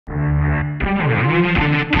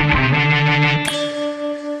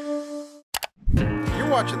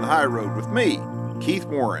watching The High Road with me, Keith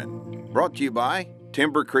Warren, brought to you by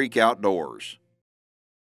Timber Creek Outdoors.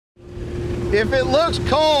 If it looks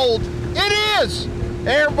cold, it is!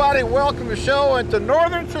 Everybody, welcome to show into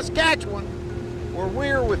Northern Saskatchewan, where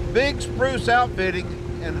we're with Big Spruce Outfitting,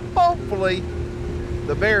 and hopefully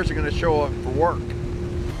the bears are going to show up for work.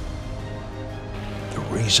 The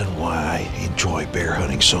reason why I enjoy bear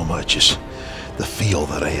hunting so much is the feel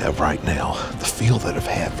that I have right now, the feel that I've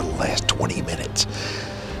had for the last 20 minutes.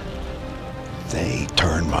 They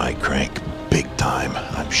turn my crank big time.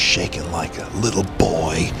 I'm shaking like a little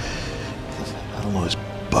boy. I don't know, it's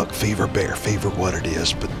buck fever, bear fever, what it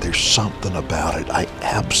is, but there's something about it. I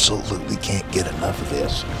absolutely can't get enough of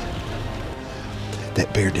this.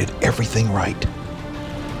 That bear did everything right.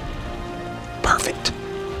 Perfect.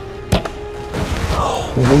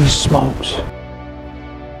 Holy smokes.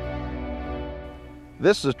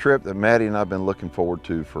 This is a trip that Matti and I have been looking forward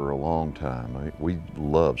to for a long time. We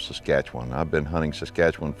love Saskatchewan. I've been hunting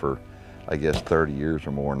Saskatchewan for, I guess, 30 years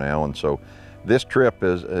or more now, and so this trip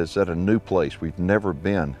is at a new place. We've never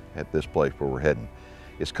been at this place where we're heading.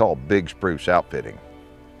 It's called Big Spruce Outfitting.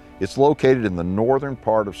 It's located in the northern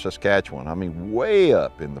part of Saskatchewan, I mean way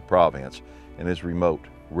up in the province, and is remote,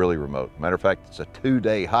 really remote. Matter of fact, it's a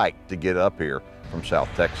 2-day hike to get up here from South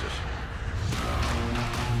Texas.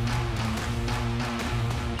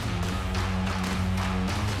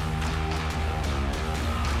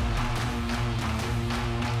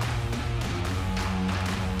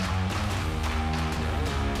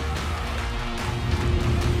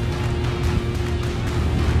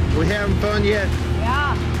 We having fun yet?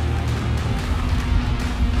 Yeah.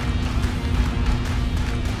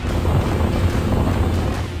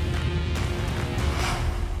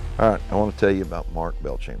 All right, I want to tell you about Mark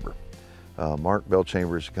Belchamber. Mark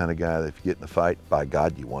Belchamber is the kind of guy that if you get in a fight, by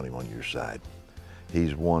God, you want him on your side.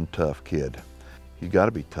 He's one tough kid. You got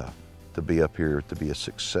to be tough to be up here, to be as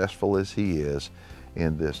successful as he is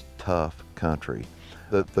in this tough country.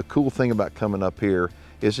 The cool thing about coming up here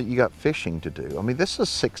is that you got fishing to do. I mean, this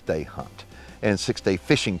is a 6-day hunt and 6-day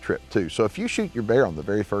fishing trip too. So if you shoot your bear on the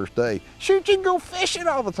very first day, shoot, you can go fishing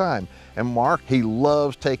all the time. And Mark, he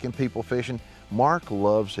loves taking people fishing. Mark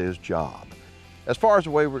loves his job. As far as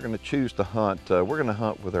the way we're gonna choose to hunt, we're gonna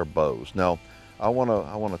hunt with our bows. Now, I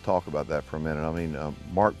wanna talk about that for a minute. I mean,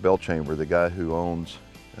 Mark Belchamber, the guy who owns,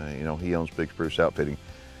 he owns Big Spruce Outfitting,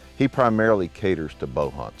 he primarily caters to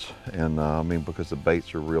bow hunts. And I mean, because the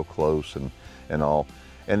baits are real close and all.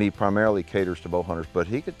 And he primarily caters to bow hunters, but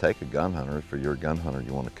he could take a gun hunter if you're a gun hunter,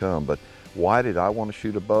 you want to come. But why did I want to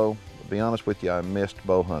shoot a bow? To be honest with you, I missed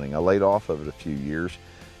bow hunting. I laid off of it a few years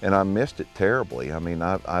and I missed it terribly. I mean,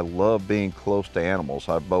 I love being close to animals.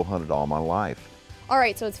 I've bow hunted all my life. All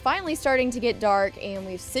right, so it's finally starting to get dark and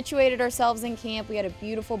we've situated ourselves in camp. We had a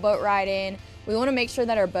beautiful boat ride in. We want to make sure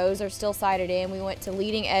that our bows are still sighted in. We went to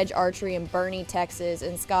Leading Edge Archery in Boerne, Texas,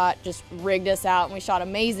 and Scott just rigged us out and we shot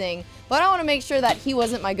amazing. But I want to make sure that he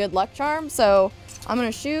wasn't my good luck charm, so I'm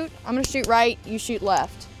gonna shoot right, you shoot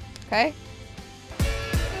left, okay?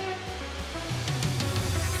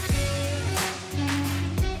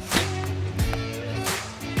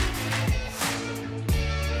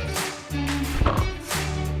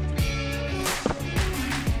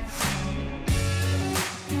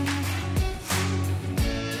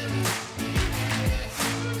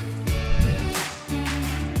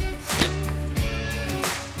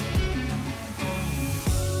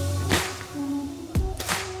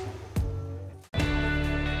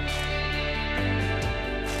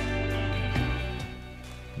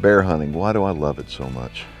 Bear hunting, why do I love it so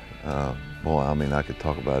much? Well, I mean, I could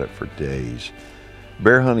talk about it for days.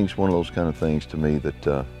 Bear hunting is one of those kind of things to me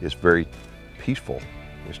that is very peaceful,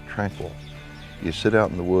 it's tranquil. You sit out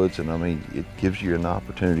in the woods and I mean, it gives you an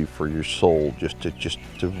opportunity for your soul just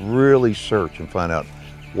to really search and find out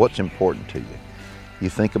what's important to you. You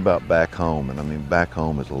think about back home, and I mean, back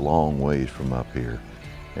home is a long ways from up here.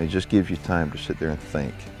 And it just gives you time to sit there and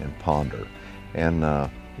think and ponder and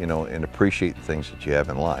and appreciate the things that you have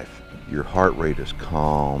in life. Your heart rate is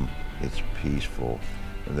calm, it's peaceful,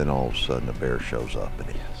 and then all of a sudden a bear shows up and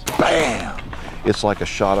it's BAM! It's like a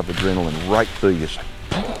shot of adrenaline right through you. It's like,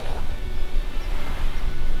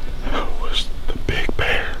 that was the big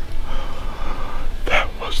bear. That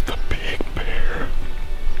was the big bear.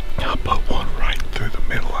 I put one right through the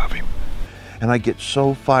middle of him. and I get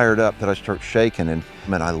so fired up that I start shaking. And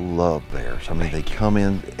man, I love bears. I mean, they come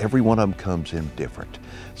in, every one of them comes in different.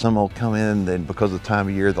 Some will come in, and because of the time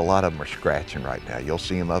of year, a lot of them are scratching right now. You'll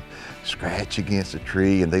see them up, scratch against a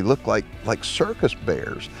tree, and they look like circus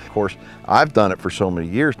bears. Of course, I've done it for so many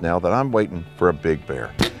years now that I'm waiting for a big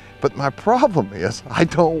bear. But my problem is I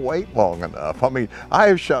don't wait long enough. I mean, I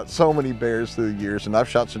have shot so many bears through the years, and I've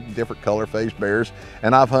shot some different color-phased bears,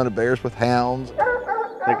 and I've hunted bears with hounds.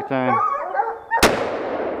 Take your time.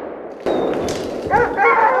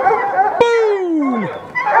 Boom!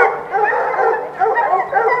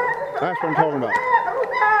 That's what I'm talking about.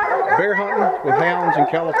 Bear hunting with hounds in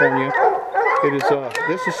California. It is.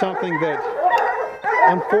 This is something that,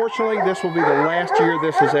 unfortunately, this will be the last year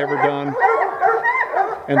this is ever done.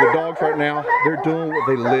 And the dogs right now, they're doing what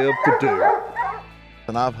they live to do.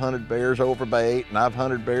 And I've hunted bears over bait, and I've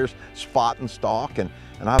hunted bears spot and stalk, and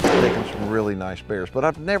I've taken some really nice bears, but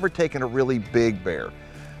I've never taken a really big bear.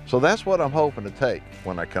 So that's what I'm hoping to take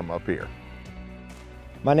when I come up here.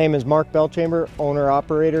 My name is Mark Belchamber,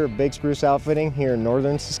 owner-operator of Big Spruce Outfitting here in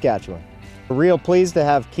Northern Saskatchewan. We're real pleased to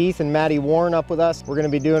have Keith and Matti Warren up with us. We're going to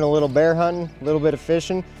be doing a little bear hunting, a little bit of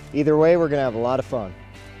fishing. Either way, we're going to have a lot of fun.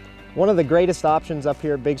 One of the greatest options up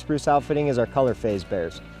here at Big Spruce Outfitting is our color phase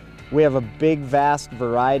bears. We have a big, vast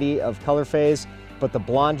variety of color phase, but the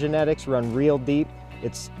blonde genetics run real deep.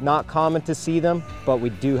 It's not common to see them, but we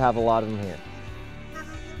do have a lot of them here.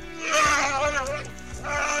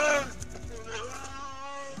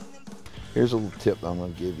 Here's a little tip I'm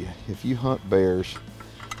going to give you. If you hunt bears,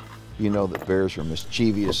 you know that bears are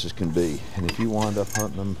mischievous as can be. And if you wind up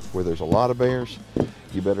hunting them where there's a lot of bears,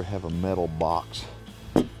 you better have a metal box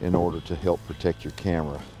in order to help protect your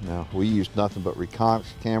camera. Now, we use nothing but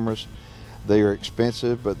reconnaissance cameras. They are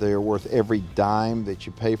expensive, but they are worth every dime that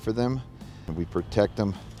you pay for them. And we protect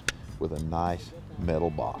them with a nice metal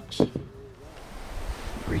box.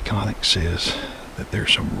 Reconic says that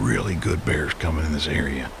there's some really good bears coming in this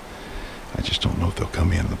area. I just don't know if they'll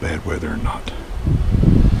come in the bad weather or not.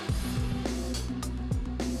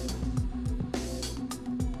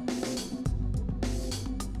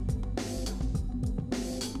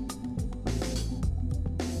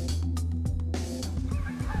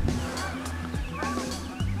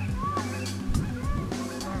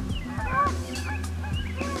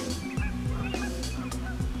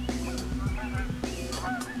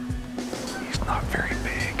 He's not very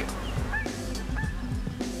big.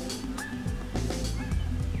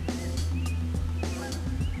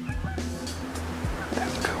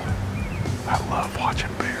 That's cool. I love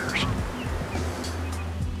watching bears.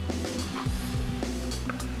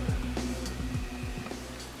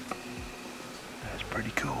 That's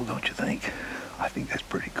pretty cool, don't you think? I think that's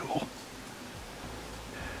pretty cool.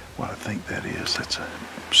 What I think that is, that's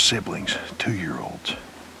siblings, 2-year-olds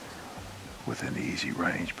within easy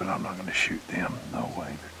range, but I'm not going to shoot them. No way,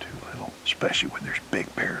 they're too little, especially when there's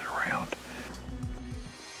big bears around.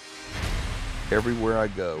 Everywhere I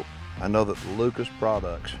go, I know that the Lucas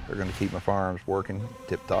products are going to keep my firearms working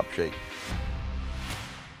tip-top shape.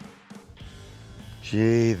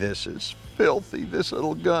 Gee, this is filthy. This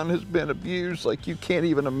little gun has been abused like you can't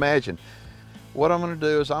even imagine. What I'm going to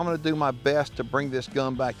do is I'm going to do my best to bring this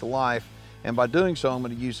gun back to life, and by doing so, I'm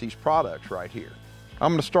going to use these products right here.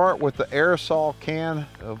 I'm going to start with the aerosol can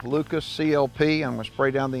of Lucas CLP. I'm going to spray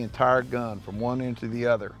down the entire gun from one end to the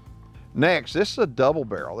other. Next, this is a double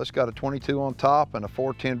barrel. It's got a 22 on top and a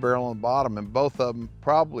 410 barrel on the bottom, and both of them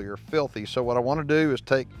probably are filthy. So what I want to do is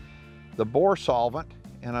take the bore solvent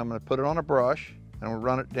and I'm going to put it on a brush and I'm going to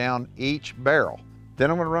run it down each barrel. Then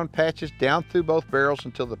I'm going to run patches down through both barrels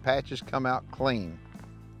until the patches come out clean.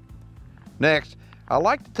 Next, I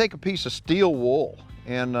like to take a piece of steel wool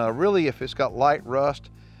and really, if it's got light rust,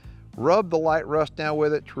 rub the light rust down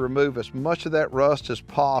with it to remove as much of that rust as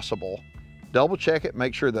possible. Double check it,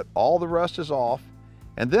 make sure that all the rust is off,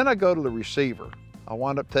 and then I go to the receiver. I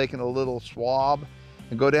wind up taking a little swab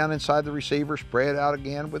and go down inside the receiver, spray it out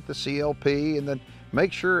again with the CLP, and then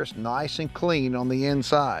make sure it's nice and clean on the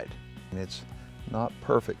inside. And it's not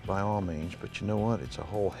perfect by all means, but you know what? It's a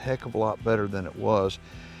whole heck of a lot better than it was.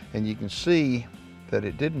 And you can see that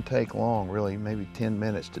it didn't take long, really, maybe 10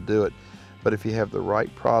 minutes to do it. But if you have the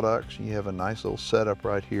right products, you have a nice little setup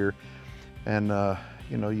right here, and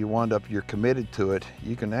you know, you wind up, you're committed to it,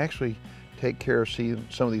 you can actually take care of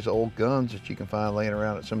some of these old guns that you can find laying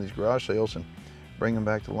around at some of these garage sales and bring them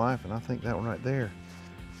back to life. And I think that one right there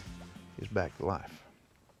is back to life.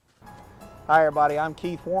 Hi everybody, I'm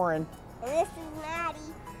Keith Warren. And this is Matti.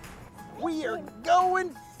 We are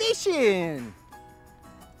going fishing.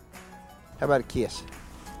 How about a kiss?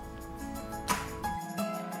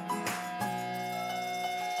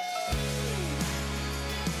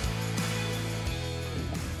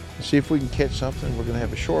 See if we can catch something. We're gonna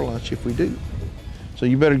have a shore lunch if we do. So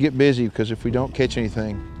you better get busy, because if we don't catch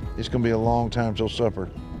anything, it's gonna be a long time till supper.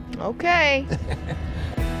 Okay.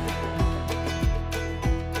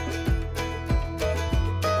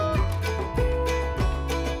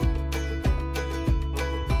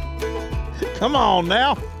 Come on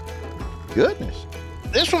now. Goodness.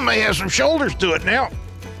 This one may have some shoulders to it now.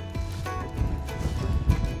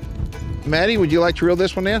 Matti, would you like to reel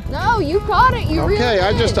this one in? No, you caught it. You reeled Okay,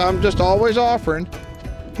 it in. I'm just always offering.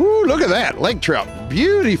 Woo, look at that. Lake trout.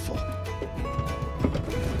 Beautiful.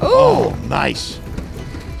 Ooh. Oh, nice.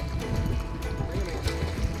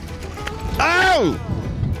 Oh!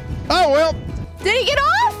 Oh, well, Did he get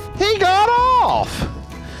off? he got off.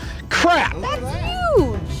 Crap. That's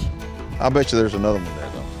huge. I bet you there's another one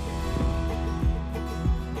there,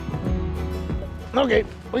 though. Okay,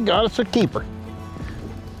 we got us a keeper.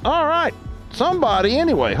 All right, somebody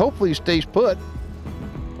anyway. Hopefully he stays put.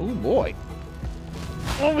 Oh, boy.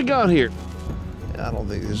 What we got here? I don't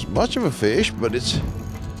think it's much of a fish, but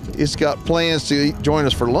it's got plans to join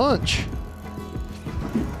us for lunch.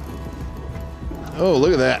 Oh,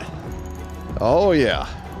 look at that. Oh, yeah.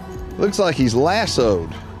 Looks like he's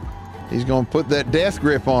lassoed. He's gonna put that death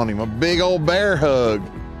grip on him, a big old bear hug.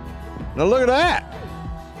 Now look at that.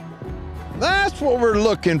 That's what we're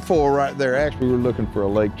looking for right there. Actually, we're looking for a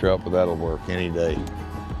lake trout, but that'll work any day.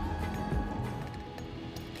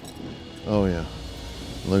 Oh yeah,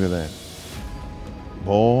 look at that.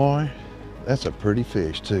 Boy, that's a pretty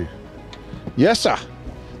fish too. Yes, sir,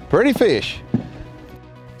 pretty fish.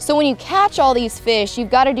 So when you catch all these fish, you've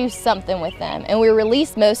got to do something with them. And we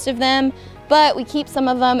release most of them, but we keep some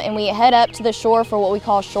of them and we head up to the shore for what we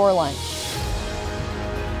call shore lunch.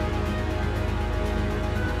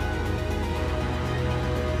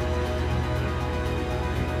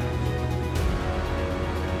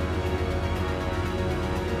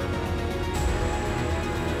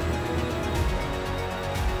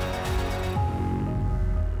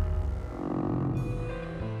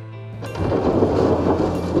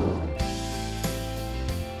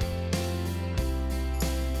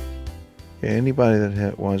 Anybody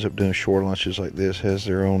that winds up doing shore lunches like this has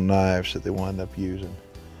their own knives that they wind up using.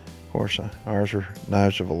 Of course, ours are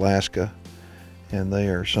knives of Alaska, and they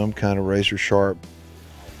are some kind of razor sharp.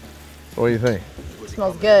 What do you think? It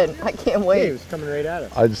smells good. I can't wait. It was coming right at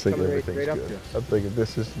us. I just think Coming everything's right up good. to us. I'm thinking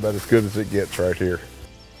this is about as good as it gets right here.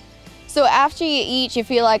 So after you eat, you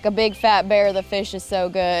feel like a big fat bear. The fish is so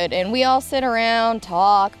good. And we all sit around,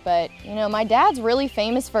 talk, but you know, my dad's really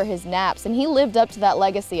famous for his naps and he lived up to that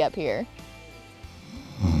legacy up here.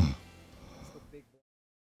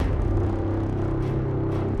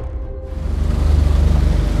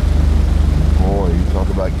 Boy, you talk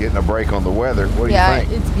about getting a break on the weather. What do you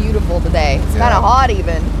think? It's beautiful today. It's Yeah. kind of hot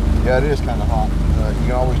even. Yeah, it is kind of hot. You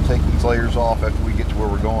can always take these layers off after we get to where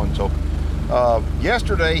we're going. So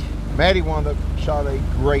yesterday, Matti wound up shot a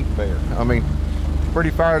great bear. I mean, pretty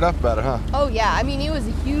fired up about it, huh? Oh yeah, I mean, it was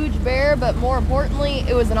a huge bear, but more importantly,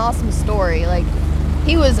 it was an awesome story. Like,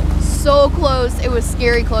 he was so close, it was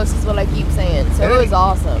scary close is what I keep saying. So it was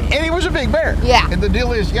awesome. And he was a big bear. Yeah. And the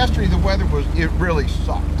deal is, yesterday the weather it really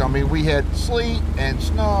sucked. I mean, we had sleet and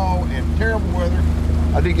snow and terrible weather.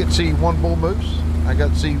 I did get to see one bull moose. I got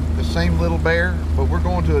to see the same little bear, but we're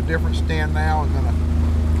going to a different stand now and gonna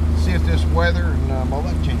see if this weather and my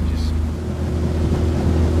luck changes.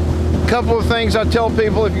 A couple of things I tell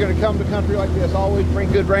people if you're gonna come to country like this, always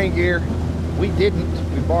bring good rain gear. We didn't,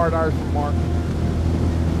 we borrowed ours from Mark.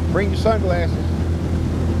 Bring your sunglasses.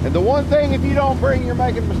 And the one thing, if you don't bring, you're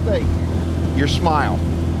making a mistake. Your smile.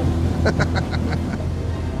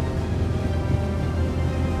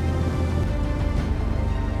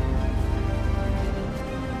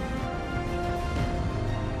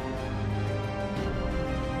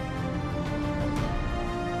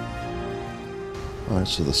 All right,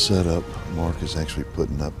 so the setup, Mark is actually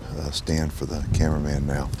putting up a stand for the cameraman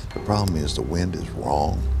now. The problem is the wind is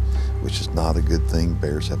wrong, which is not a good thing.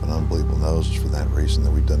 Bears have an unbelievable nose. It's for that reason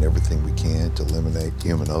that we've done everything we can to eliminate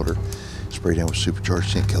human odor. Spray down with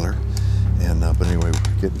supercharged scent killer. And but anyway,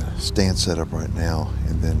 we're getting a stand set up right now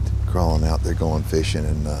and then crawling out there going fishing,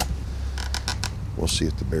 and we'll see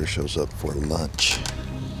if the bear shows up for lunch.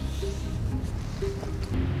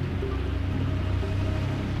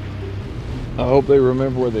 I hope they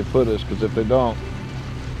remember where they put us, because if they don't,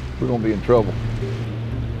 we're gonna be in trouble.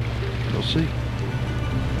 We'll see.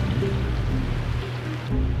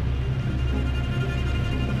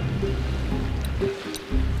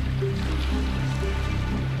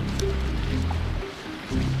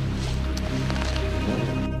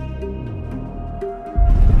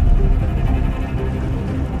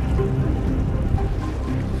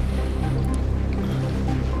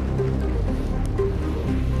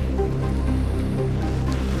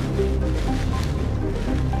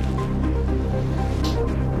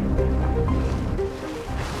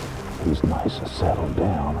 He's nice and settled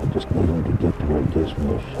down. I just need him to get to where he gives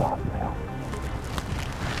me a shot now.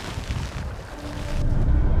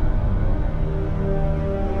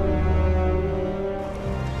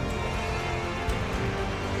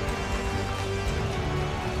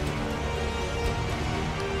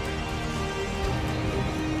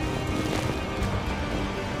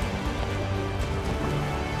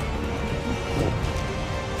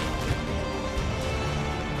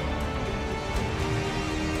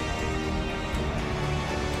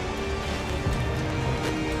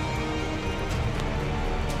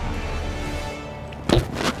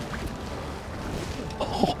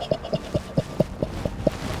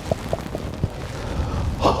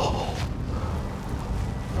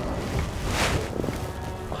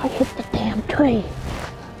 I hit the damn tree.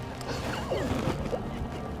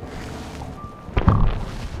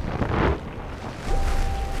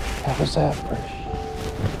 How was that for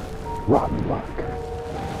rotten buck?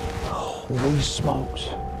 Holy smokes.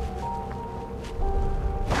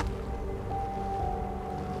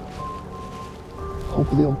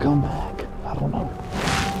 Hopefully he'll come back. I don't know.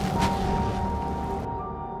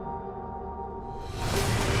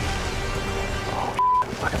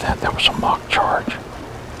 Oh, look at that. That was a mock charge.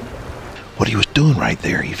 What he was doing right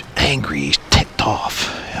there, he's angry. He's ticked off.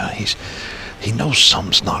 He knows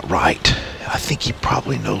something's not right. I think he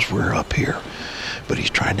probably knows we're up here. But he's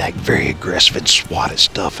trying to act very aggressive and swat at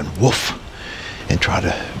stuff and woof. And try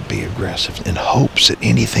to be aggressive in hopes that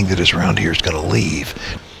anything that is around here is going to leave.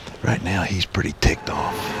 Right now, he's pretty ticked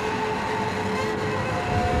off.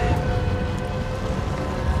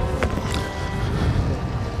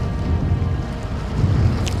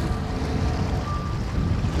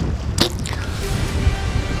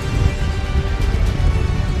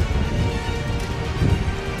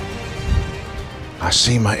 I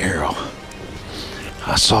see my arrow.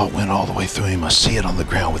 I saw it went all the way through him. I see it on the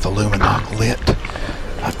ground with the luminoc lit.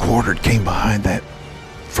 I quartered, came behind that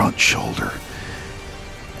front shoulder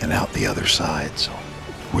and out the other side. So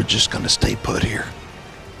we're just going to stay put here.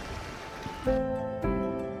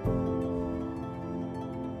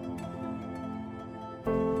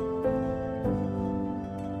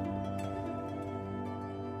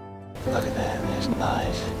 Look at that, that's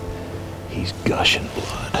nice. He's gushing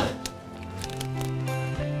blood.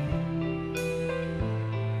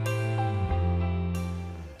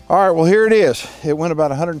 All right, well, here it is. It went about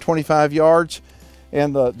 125 yards,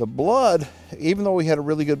 and the blood, even though we had a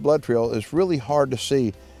really good blood trail, is really hard to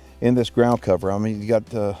see in this ground cover. I mean, you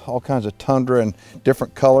got all kinds of tundra and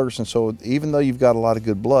different colors, and so even though you've got a lot of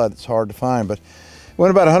good blood, it's hard to find. But it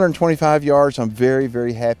went about 125 yards. I'm very,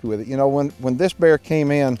 very happy with it. You know, when this bear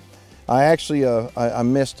came in, I actually I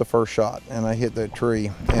missed the first shot, and I hit that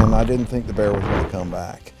tree, and I didn't think the bear was going to come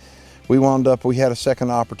back. We had a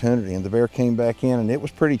second opportunity, and the bear came back in, and it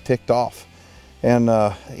was pretty ticked off. And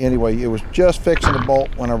anyway, it was just fixing to bolt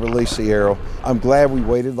when I released the arrow. I'm glad we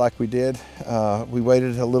waited like we did. We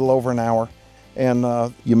waited a little over an hour,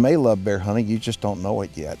 and you may love bear hunting, you just don't know it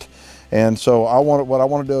yet. And so what I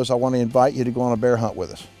want to do is I want to invite you to go on a bear hunt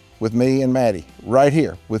with us, with me and Matti, right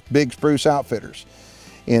here with Big Spruce Outfitters.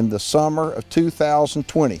 In the summer of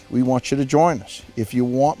 2020, we want you to join us. If you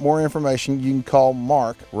want more information, you can call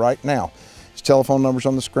Mark right now. His telephone number's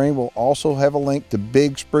on the screen. We'll also have a link to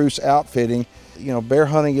Big Spruce Outfitting. You know, bear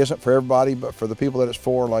hunting isn't for everybody, but for the people that it's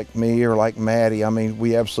for, like me or like Matti, I mean,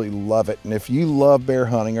 we absolutely love it. And if you love bear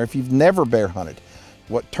hunting, or if you've never bear hunted,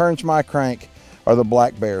 what turns my crank are the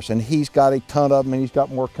black bears. And he's got a ton of them, and he's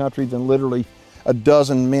got more country than literally a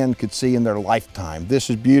dozen men could see in their lifetime.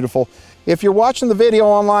 This is beautiful. If you're watching the video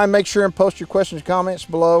online, make sure and post your questions and comments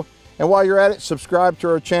below. And while you're at it, subscribe to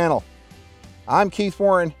our channel. I'm Keith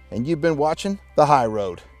Warren, and you've been watching The High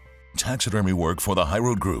Road. Taxidermy work for the High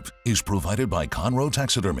Road Group is provided by Conroe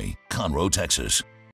Taxidermy, Conroe, Texas.